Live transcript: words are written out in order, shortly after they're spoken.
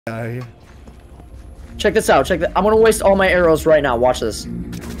Check this out. I'm gonna waste all my arrows right now. Watch this.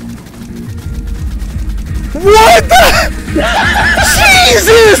 What the?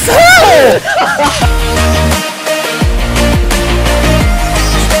 Jesus! Hell!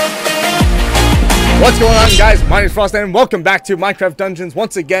 What's going on, guys? My name is FROSTY and welcome back to Minecraft Dungeons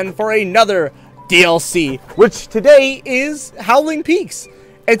once again for another DLC, which today is Howling Peaks.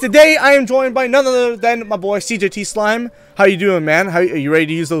 And today I am joined by none other than my boy CJT Slime. How you doing, man? Are you ready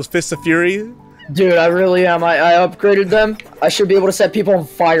to use those Fists of Fury? Dude, I really am. I upgraded them. I should be able to set people on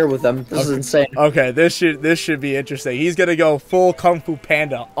fire with them. This is insane. Okay, this should be interesting. He's gonna go full Kung Fu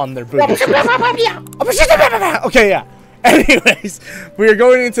Panda on their boots. Okay, yeah. Anyways, we are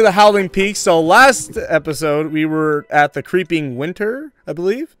going into the Howling Peaks. So last episode we were at the Creeping Winter, I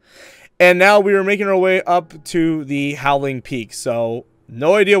believe, and now we are making our way up to the Howling Peaks. So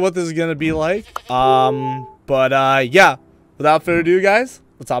no idea what this is gonna be like. Yeah. Without further ado, guys,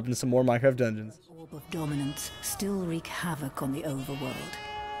 let's hop into some more Minecraft Dungeons. Orb of dominance still wreak havoc on the overworld,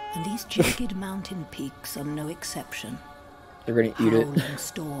 and these jagged mountain peaks are no exception. They're gonna eat it. Howling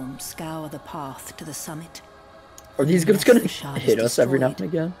storms scour the path to the summit. Are these guys gonna hit us every now and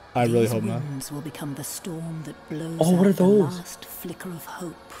again? I really hope not. These will become the storm that blows what are out the those? last flicker of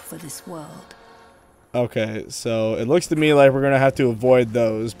hope for this world. Okay, so it looks to me like we're gonna have to avoid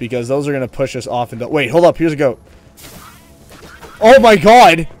those because those are gonna push us off into. Wait, hold up. Here's a goat. Oh my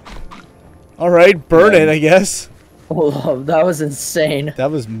god! Alright, burn it, I guess. Oh, that was insane. That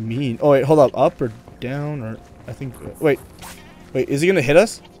was mean. Oh, wait, hold up. Up or down? Or I think. Wait. Wait, is he gonna hit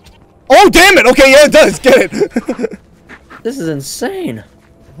us? Oh, damn it! Okay, yeah, it does. Get it. This is insane.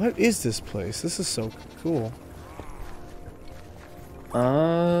 What is this place? This is so cool.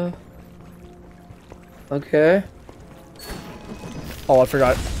 Okay. Oh, I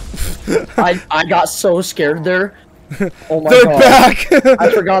forgot. I got so scared there. Oh my They're god. back! I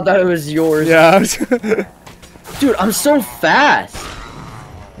forgot that it was yours. Yeah. Dude, I'm so fast.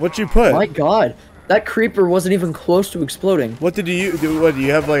 What'd you put? My god. That creeper wasn't even close to exploding. What did you do? What, do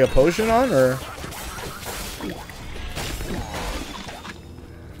you have like a potion on, or?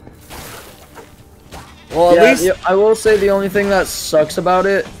 Well, at least... Yeah, I will say the only thing that sucks about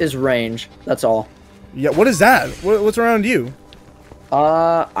it is range. That's all. Yeah, what is that? What's around you?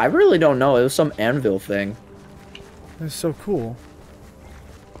 I really don't know. It was some anvil thing. That's so cool.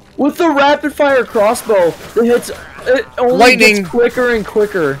 With the rapid fire crossbow, it only Lightning. gets quicker and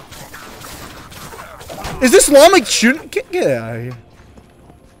quicker. Is this llama shooting? Get out of here.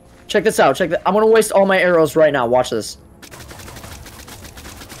 Check this out. I'm gonna waste all my arrows right now. Watch this.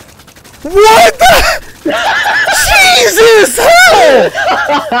 What the? Jesus! Hell!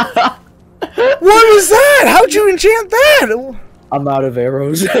 What was that? How'd you enchant that? I'm out of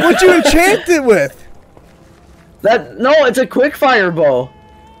arrows. What'd you enchant it with? No, it's a quick fire bow.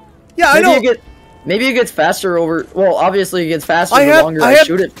 Yeah, I know. Maybe it gets faster over. Well, obviously it gets faster the longer I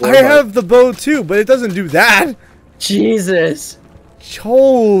shoot it for. I have the bow too, but it doesn't do that. Jesus.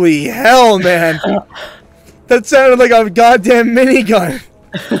 Holy hell, man! That sounded like a goddamn minigun.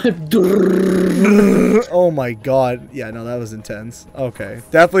 Oh my god. Yeah, no, that was intense. Okay,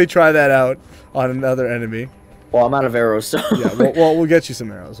 definitely try that out on another enemy. Well, I'm out of arrows, so... Yeah, we'll get you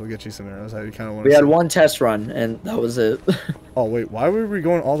some arrows. We'll get you some arrows. I kind of want to... We had one test run, and that was it. Oh, wait. Why were we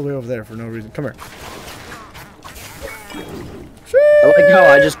going all the way over there for no reason? Come here. I like how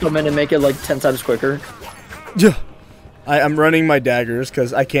I just come in and make it, like, 10 times quicker. Yeah. I'm running my daggers,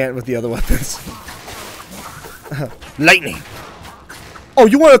 because I can't with the other weapons. Lightning. Oh,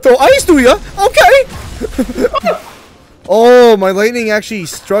 you want to throw ice, do ya? Okay. Oh, my lightning actually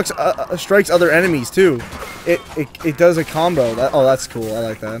strikes other enemies too. It does a combo. Oh, that's cool. I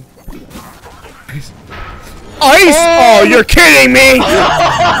like that. Ice! Oh, you're kidding me!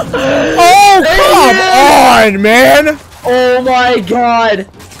 Oh, come on, man! Oh my god!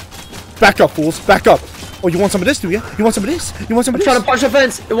 Back up, fools! Back up! Oh, you want some of this, do you? You want some of this? You want some of this? I'm trying to punch the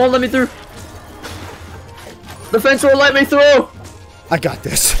fence. It won't let me through. The fence won't let me through. I got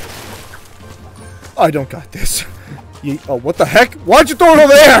this. I don't got this. Oh, what the heck? Why'd you throw it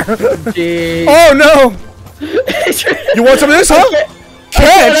over there? Jeez. Oh, no! You want some of this, huh?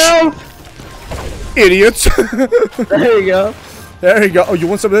 Catch! Idiots! There you go. There you go. Oh, you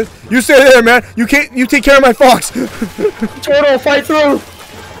want some of this? You stay there, man. You can't. You take care of my fox. Turtle, fight through.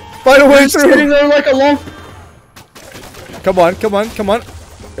 Fight away You're through. sitting there like a lump. Come on, come on, come on.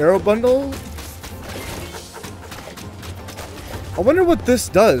 Arrow bundle. I wonder what this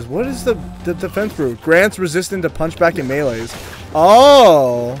does. What is the defense group? Grants resistant to punchback and melees.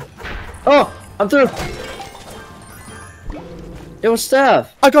 Oh. Oh, I'm through. It was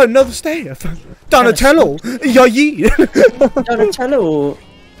staff. I got another staff. Donatello. Yayi. Donatello.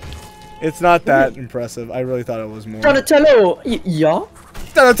 It's not that impressive. I really thought it was more. Donatello! Yeah?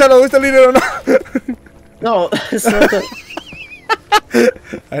 Donatello is the leader or not? No, it's not the...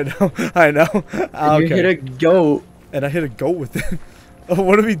 I know. You hit a goat. And I hit a goat with it. Oh,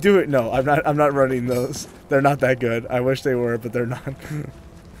 what do we do? No, I'm not running those. They're not that good. I wish they were, but they're not.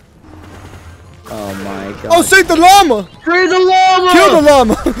 Oh my god. Oh, save the llama! Free the llama! Kill the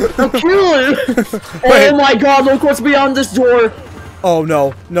llama! I'll kill it! Oh my god, look what's beyond this door! Oh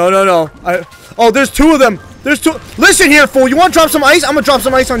no. No. Oh, there's two of them! There's two. Listen here, fool! You wanna drop some ice? I'm gonna drop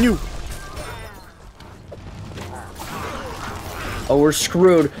some ice on you. Oh, we're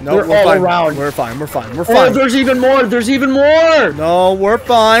screwed. No, we're all fine. around. We're fine. Oh, there's even more! There's even more! No, we're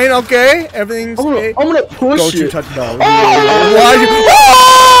fine. Okay, everything's okay. I'm gonna push Don't you it. touch. No. Oh! Why you?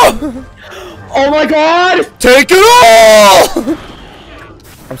 Oh! Oh my god! Take it all!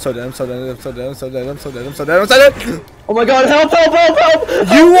 I'm so dead. Oh my god, help!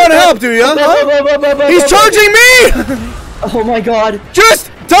 You want help, do you? Huh? He's charging me! Oh my god.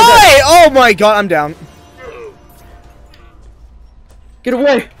 Just die! Oh my god, I'm down. Get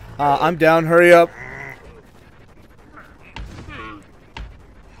away! I'm down. Hurry up.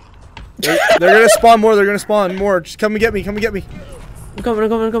 They're gonna spawn more. Just come and get me. I'm coming. Ignore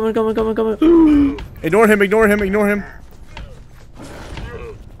him.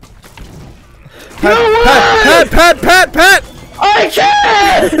 Pat! I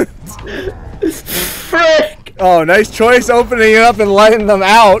can't! Frick! Oh, nice choice opening it up and letting them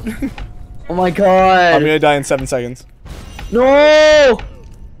out. Oh my god. I'm gonna die in 7 seconds. No!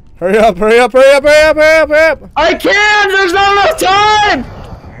 Hurry up. I can't! There's not enough time!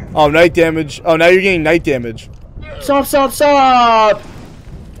 Oh, night damage. Oh, now you're getting night damage. Stop!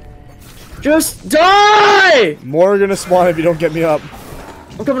 Just die! More are gonna spawn if you don't get me up.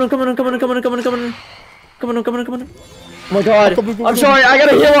 I'm coming. Oh my god. I'm sorry, I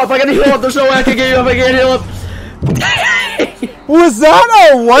gotta heal up. There's no way I can get you up. I can't heal up. Was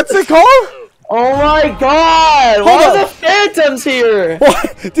that a what's it called? Oh my god! Why are the phantoms here?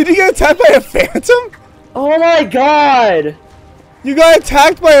 What? Did you get attacked by a phantom? Oh my god! You got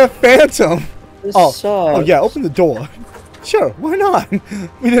attacked by a phantom. This sucks. Oh yeah, open the door. Sure, why not?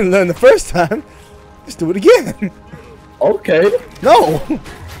 We didn't learn the first time. Let's do it again. Okay. No.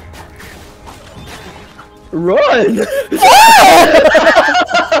 Run!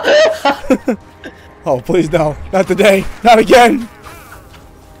 Oh, please no. Not today. Not again.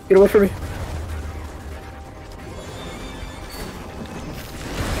 Get away from me.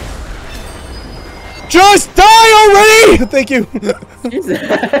 Just die already! Thank you.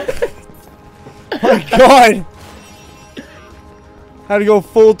 My god. Had to go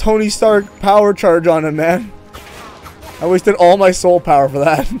full Tony Stark power charge on him, man. I wasted all my soul power for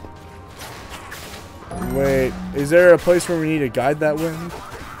that. Wait, is there a place where we need to guide that wind?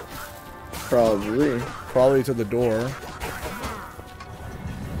 Probably to the door.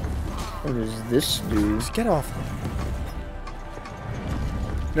 What does this do? Just get off.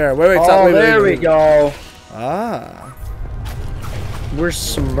 There, wait, stop. Oh, there we go. Ah. We're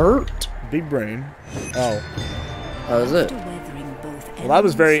smirked. Big brain. Oh. How is it? Well, that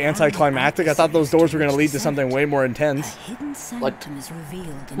was very anticlimactic. I thought those doors were going to lead to something way more intense. Like, is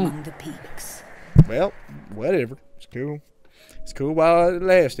revealed among the peaks. Well, whatever. It's cool. It's cool while it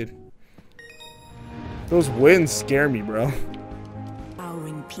lasted. Those winds scare me, bro.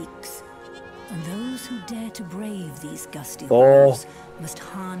 Towering peaks. And those who dare to brave these gusty halls must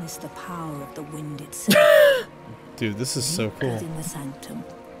harness the power of the wind itself. Dude, this is so cool. In the sanctum,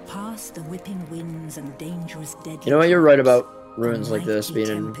 past the whipping winds and dangerous deadly. You know what? You're right about ruins like this being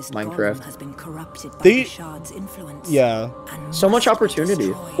in Minecraft. Has been corrupted by the shard's influence. Yeah. So much opportunity.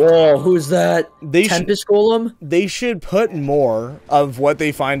 Whoa, who's that? Tempest Golem? They should put more of what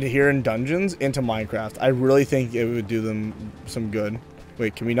they find here in dungeons into Minecraft. I really think it would do them some good.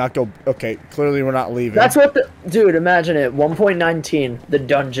 Wait, can we not go? Okay, clearly we're not leaving. That's what the... Dude, imagine it. 1.19, the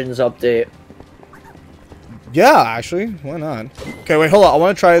dungeons update. Yeah, actually. Why not? Okay, wait, hold on. I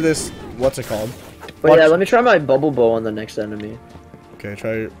want to try this. What's it called? Wait, yeah, let me try my bubble bow on the next enemy. Okay,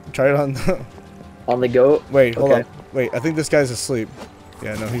 try it on the... On the goat? Wait, hold on. Wait, I think this guy's asleep.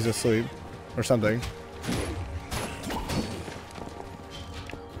 Yeah, no, he's asleep. Or something.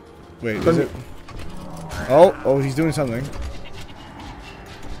 Wait, is it... Oh, he's doing something.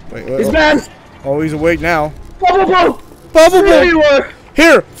 Wait, he's back! Oh, he's awake now. Bubble bow! Bubble bow!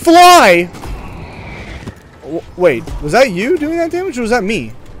 Here, fly! Wait, was that you doing that damage, or was that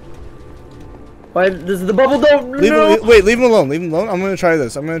me? Why, this is the bubble don't... Leave him alone. Leave him alone. I'm gonna try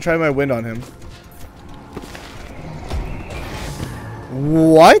this. I'm gonna try my wind on him.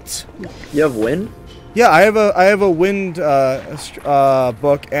 What? You have wind? Yeah, I have a wind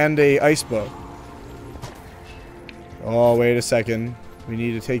book and a ice book. Oh, wait a second. We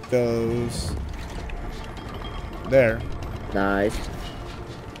need to take those. There. Nice.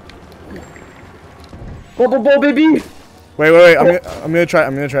 Bo, baby. Wait. I'm gonna try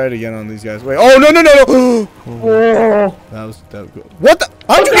it again on these guys. Wait. Oh no. Oh. That was good. What the?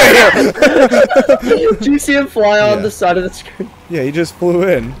 How'd you get here? Did you see him fly on the side of the screen? Yeah, he just flew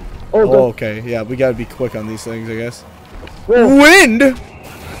in. Oh, okay. Yeah, we gotta be quick on these things, I guess. Whoa. Wind.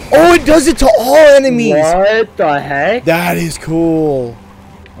 Oh, it does it to all enemies. What the heck? That is cool.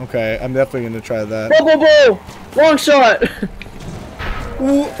 Okay, I'm definitely gonna try that. Bo! Long shot!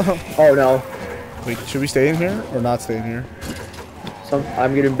 Oh no. Wait, should we stay in here or not stay in here?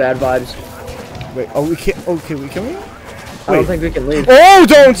 I'm getting bad vibes. Wait, oh we can't. Okay, can we? I don't think we can leave. Oh,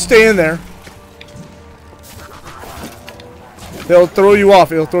 don't stay in there. They'll throw you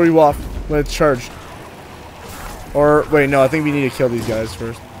off. It'll throw you off when it's charged. Or wait, no, I think we need to kill these guys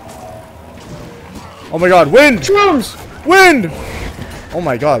first. Oh my God, wind! Drums! Wind! Oh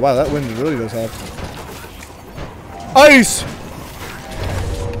my God, wow, that wind really does help. Ice!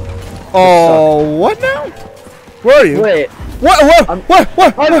 Oh, what now? Where are you? Wait. What? I'm Get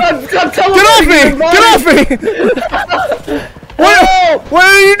off me! Get off me! What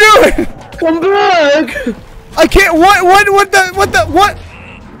are you doing? Come back! I can't. What?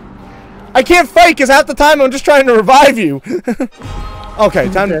 I can't fight because half the time I'm just trying to revive you. Okay,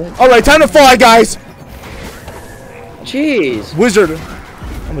 time. All right, time to fly, guys. Jeez. Wizard.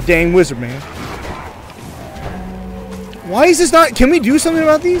 I'm a dang wizard, man. Why is this not? Can we do something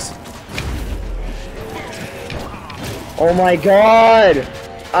about these? Oh my God.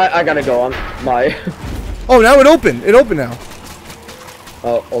 I gotta go on my. Oh, now it opened. It opened now.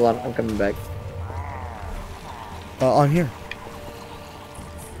 Oh, hold on. I'm coming back. On here.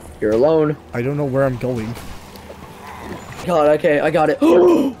 You're alone. I don't know where I'm going. God, okay, I got it.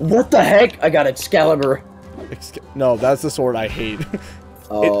 What the heck? I got Excalibur. No, that's the sword I hate.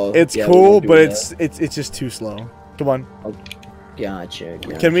 Oh, it's yeah, cool, but it's just too slow. Come on. Oh, gotcha.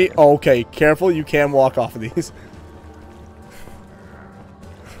 Can we? Oh, okay, careful. You can walk off of these.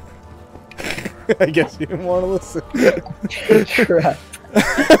 I guess you didn't want to listen. Crap.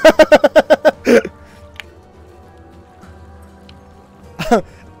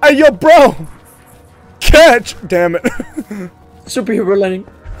 Hey, yo, bro! Catch! Damn it. Superhero landing.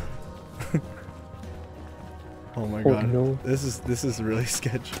 Oh my God. No. This is really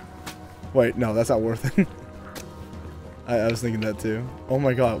sketchy. Wait, no, that's not worth it. I was thinking that too. Oh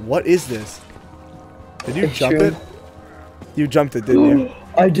my God, what is this? Did you jump it? You jumped it, didn't you?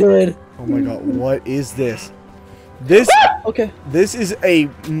 I did. Oh my God, what is this? This okay. This is a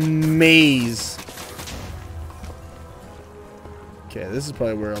maze. Okay, this is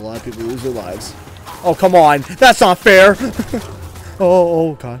probably where a lot of people lose their lives. Oh, come on. That's not fair.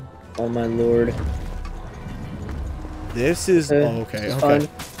 Oh God. Oh my Lord. This is okay. No, I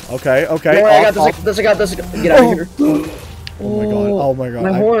got this. Get out of here. Oh my God.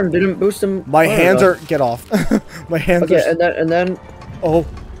 My horn didn't boost him. My hands are. Get off. My hands are. Okay, and then. Oh.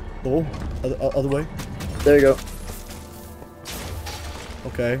 Other way. There you go.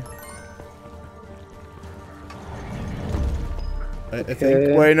 Okay. I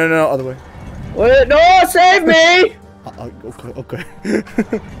think. Wait, no, other way. Wait, no, save me! Okay.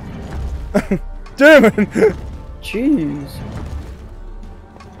 Damn it! Jeez.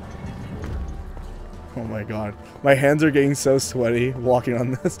 Oh my God. My hands are getting so sweaty walking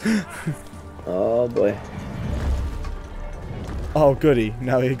on this. Oh boy. Oh goody.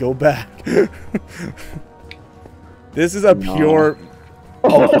 Now you go back. This is a pure.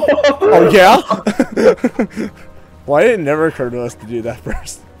 Oh yeah? Why did it never occur to us to do that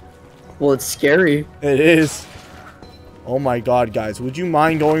first? Well, it's scary. It is. Oh my God, guys. Would you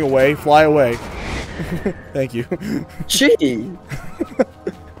mind going away? Fly away. Thank you. Gee.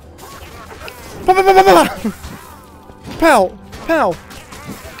 Pow! Pow!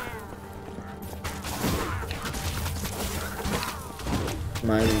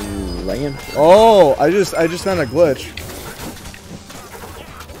 Am I laying? Oh, I just found a glitch.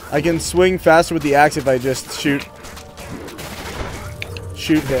 I can swing faster with the axe if I just shoot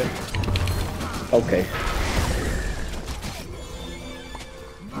hit. Okay.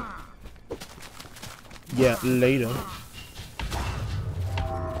 Yeah, later.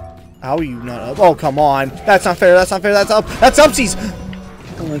 How are you not up? Oh, come on. That's not fair. That's not fair. That's up. That's upsies.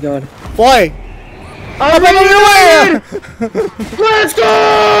 Oh my God. Fly. I'm running away! Let's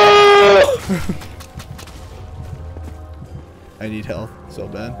go! I need health so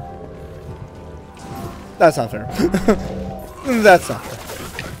bad. That's not fair. That's not fair.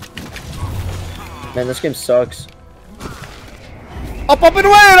 Man, this game sucks. Up and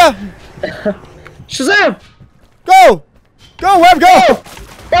away! Shazam! Go! Go, Web, go!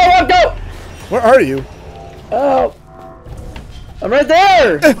 Go, Web, go! Where are you? Oh. I'm right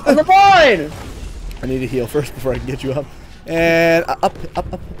there! On the line! I need to heal first before I can get you up. And up.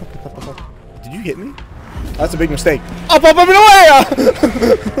 Did you hit me? That's a big mistake. Up and away!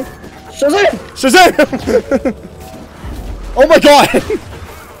 Shazam! Shazam! Oh my god!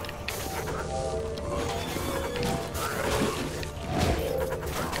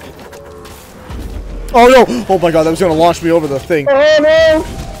 Oh no! Oh my god, that was gonna launch me over the thing. Oh no!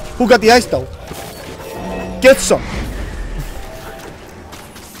 Who got the ice though? Get some!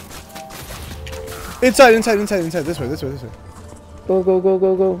 Inside. This way.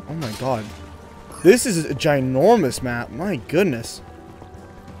 Go. Oh my god. This is a ginormous map. My goodness.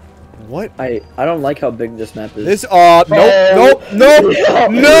 What? I don't like how big this map is. This, nope.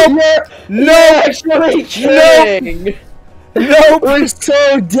 Actually kidding. Nope. We're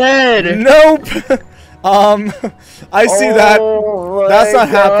so dead. Nope. I see that. That's not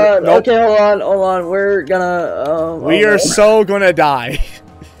happening. Nope. Okay, hold on. We're gonna. We are so gonna die.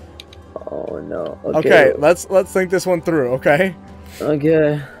 Oh no. Okay, let's think this one through. Okay.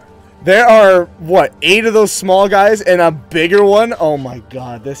 Okay. There are what 8 of those small guys and a bigger one. Oh my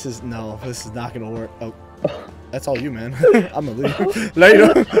god, this is not gonna work. Oh, that's all you, man. I'm gonna leave.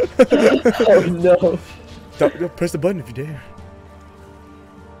 Later. Oh no. Don't press the button if you dare.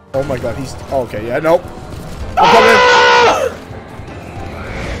 Oh my god, he's okay. Yeah, nope. I'm coming.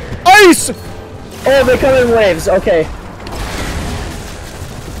 Ice! Oh, they come in waves. Okay.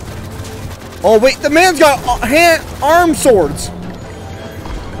 Oh wait, the man's got arm swords.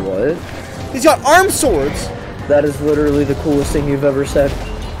 What? He's got arm swords. That is literally the coolest thing you've ever said.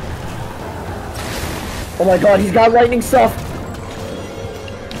 Oh my god, he's got lightning stuff.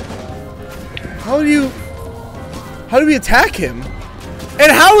 How do we attack him?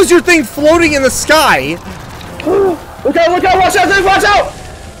 And how is your thing floating in the sky? Look out, watch out!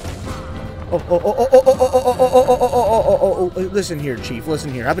 Oh, listen here, Chief,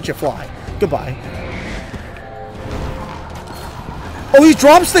 listen here. How about you fly? Goodbye. Oh, he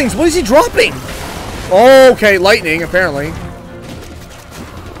drops things. What is he dropping? Okay, lightning, apparently.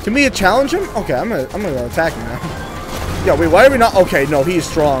 Can we challenge him? Okay, I'm gonna go attack him now. Yeah, wait, why are we not? Okay, no, he is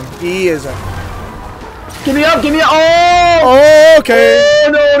strong. He is a... Give me up! Oh, okay.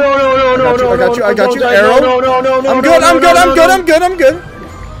 Oh, no. I got you. Arrow. No. I'm good.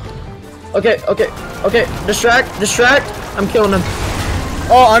 Okay. Distract. I'm killing him.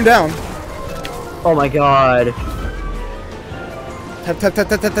 Oh, I'm down. Oh my god. Tap.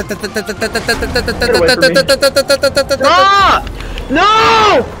 Ah!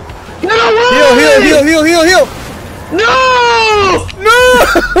 No! Get away! Heal. No!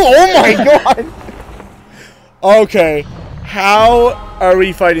 Oh my god. Okay. How are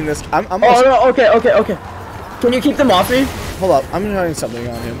we fighting this? Oh no, okay. Can you keep them off me? Hold up, I'm trying something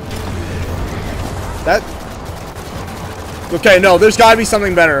on him. Okay, no, there's gotta be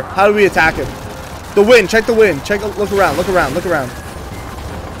something better. How do we attack him? The wind, check the wind. Look around.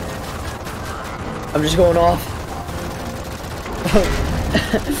 I'm just going off.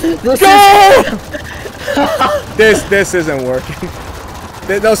 This isn't working.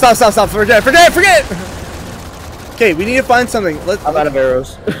 No, stop. Forget. Okay, we need to find something. I'm out of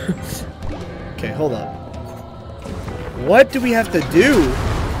arrows. Okay, hold up. What do we have to do?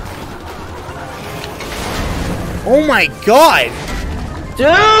 Oh my god!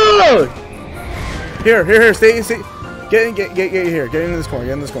 Dude! Here, stay. Get here. Get in this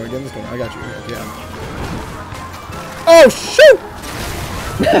corner. I got you. Yeah. Oh shoot!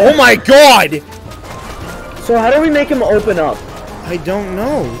 Oh my god! So how do we make him open up? I don't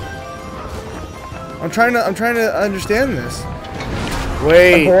know. I'm trying to understand this.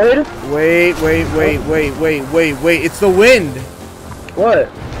 Wait. Avoid? Wait. It's the wind. What?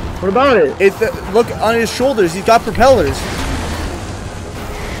 What about it? Look on his shoulders. He's got propellers.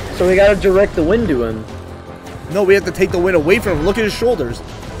 So we gotta direct the wind to him. No, we have to take the wind away from him. Look at his shoulders.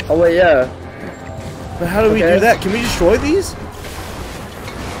 Oh wait, yeah. But how do we do that? Can we destroy these?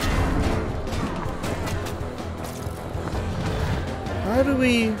 How do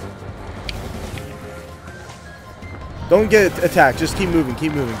we... Don't get attacked. Just keep moving.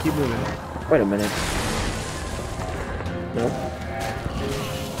 Wait a minute. No.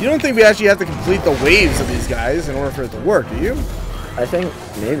 You don't think we actually have to complete the waves of these guys in order for it to work, do you? I think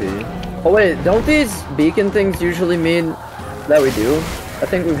maybe. Oh wait, don't these beacon things usually mean that we do? I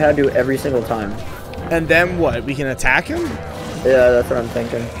think we've had to every single time. And then what? We can attack him? Yeah, that's what I'm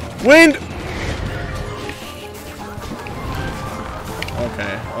thinking. Wind!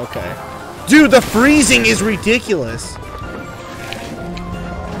 Okay. Dude, the freezing is ridiculous.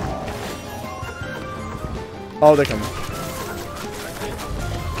 Oh, they're coming.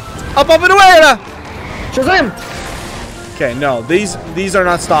 Up and away! Shazam! Okay, no, these are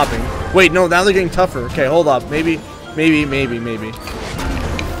not stopping. Wait, no, now they're getting tougher. Okay, hold up. Maybe.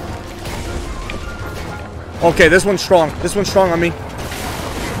 Okay, this one's strong. This one's strong on me.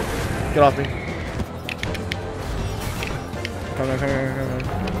 Get off me. Come on.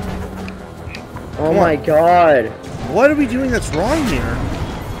 Oh my god. What are we doing that's wrong here?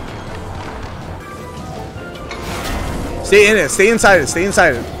 Stay in it. Stay inside it. Stay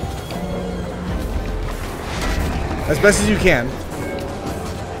inside it. As best as you can.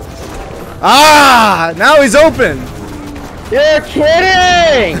 Ah! Now he's open! You're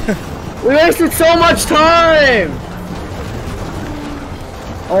kidding! We wasted so much time!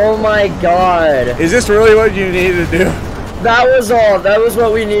 Oh my god. Is this really what you needed to do? That was all. That was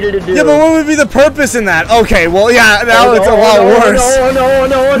what we needed to do. Yeah, but what would be the purpose in that? Okay, well, yeah, now it's a lot worse. No.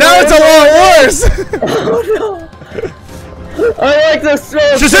 Now it's a lot worse! Oh no. I like this.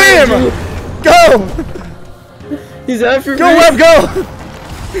 Shazam! Go! He's after me. Go, Web, go!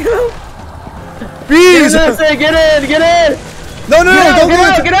 Bees! Get in! No, don't go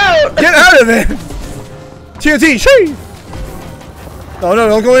in! Get out! Get out of it! TNT, shee! No,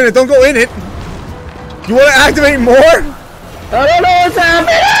 don't go in it, don't go in it! You want to activate more? I don't know what's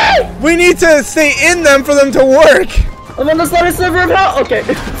happening! We need to stay in them for them to work! I'm on the slightest sliver of health! Okay.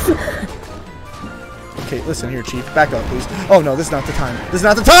 Okay, listen here, Chief. Back up, please. Oh no, this is not the time. This is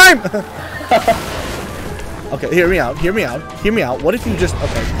not the time! Okay, hear me out. What if you just...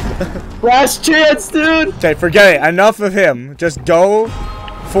 Okay. Last chance, dude! Okay, forget it. Enough of him. Just go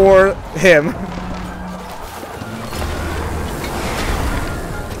for him.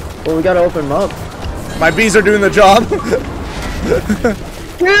 Well, we gotta open them up. My bees are doing the job.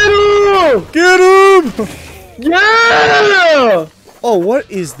 Get him! Yeah! Oh,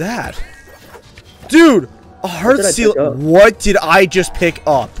 what is that? Dude, a heart seal. What did I just pick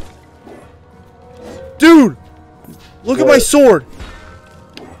up? Dude, look at my sword.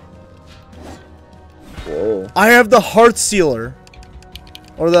 Whoa. I have the heart sealer.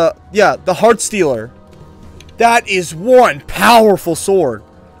 Or the heart stealer. That is one powerful sword.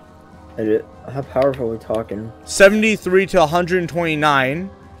 How powerful are we talking? 73 to 129.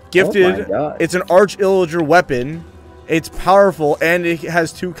 Gifted. Oh it's an arch illager weapon. It's powerful and it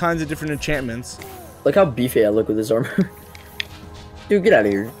has 2 kinds of different enchantments. Look how beefy I look with this armor. Dude, get out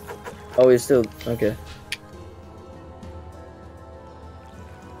of here. Oh, he's still okay.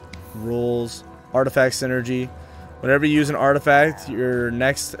 Rules. Artifact synergy. Whenever you use an artifact, your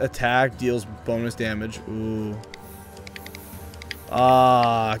next attack deals bonus damage. Ooh.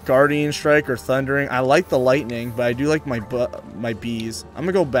 Guardian strike or thundering. I like the lightning, but I do like my bees. I'm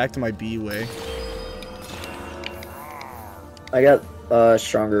gonna go back to my bee way. I got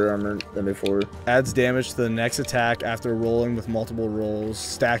stronger armor than before. Adds damage to the next attack after rolling with multiple rolls.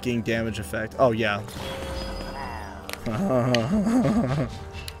 Stacking damage effect. Oh yeah.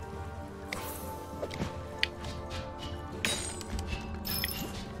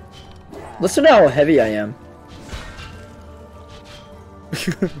 Listen to how heavy I am.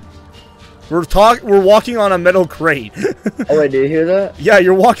 We're walking on a metal crate. Oh wait, do you hear that? Yeah,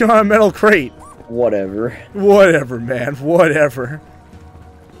 you're walking on a metal crate. Whatever. Whatever, man. Whatever.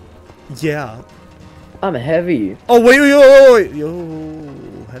 Yeah. I'm heavy. Oh wait. Yo,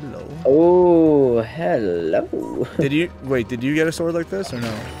 hello. Oh, hello. Did you get a sword like this or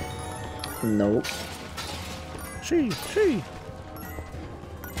no? Nope. She.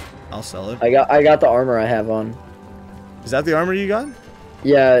 I'll sell it. I got the armor I have on. Is that the armor you got?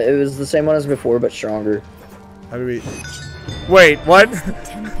 Yeah, it was the same one as before, but stronger. How do we... Wait, what?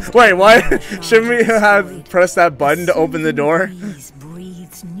 Wait, what? Shouldn't we have pressed that button to open the door?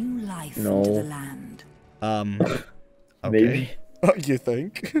 No. Okay. Maybe. You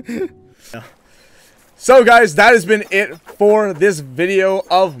think? Yeah. So guys, that has been it for this video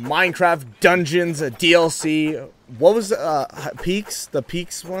of Minecraft Dungeons DLC. What was Peaks? The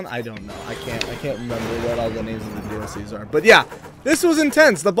Peaks one? I don't know. I can't remember what all the names of the DLCs are. But yeah, this was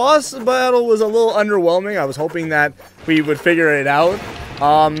intense. The boss battle was a little underwhelming. I was hoping that we would figure it out.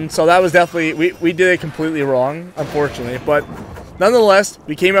 So that was definitely we did it completely wrong, unfortunately. But nonetheless,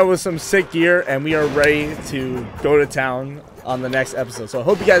 we came out with some sick gear and we are ready to go to town on the next episode. So I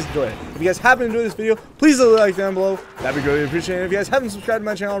hope you guys enjoyed it. If you guys happen to enjoy this video, please leave a like down below. That'd be greatly appreciated. If you guys haven't subscribed to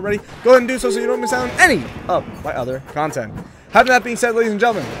my channel already, go ahead and do so you don't miss out on any of my other content. Having that being said, ladies and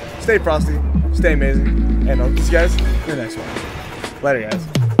gentlemen, stay frosty, stay amazing, and I'll see you guys in the next one. Later,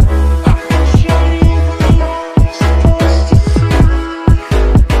 guys.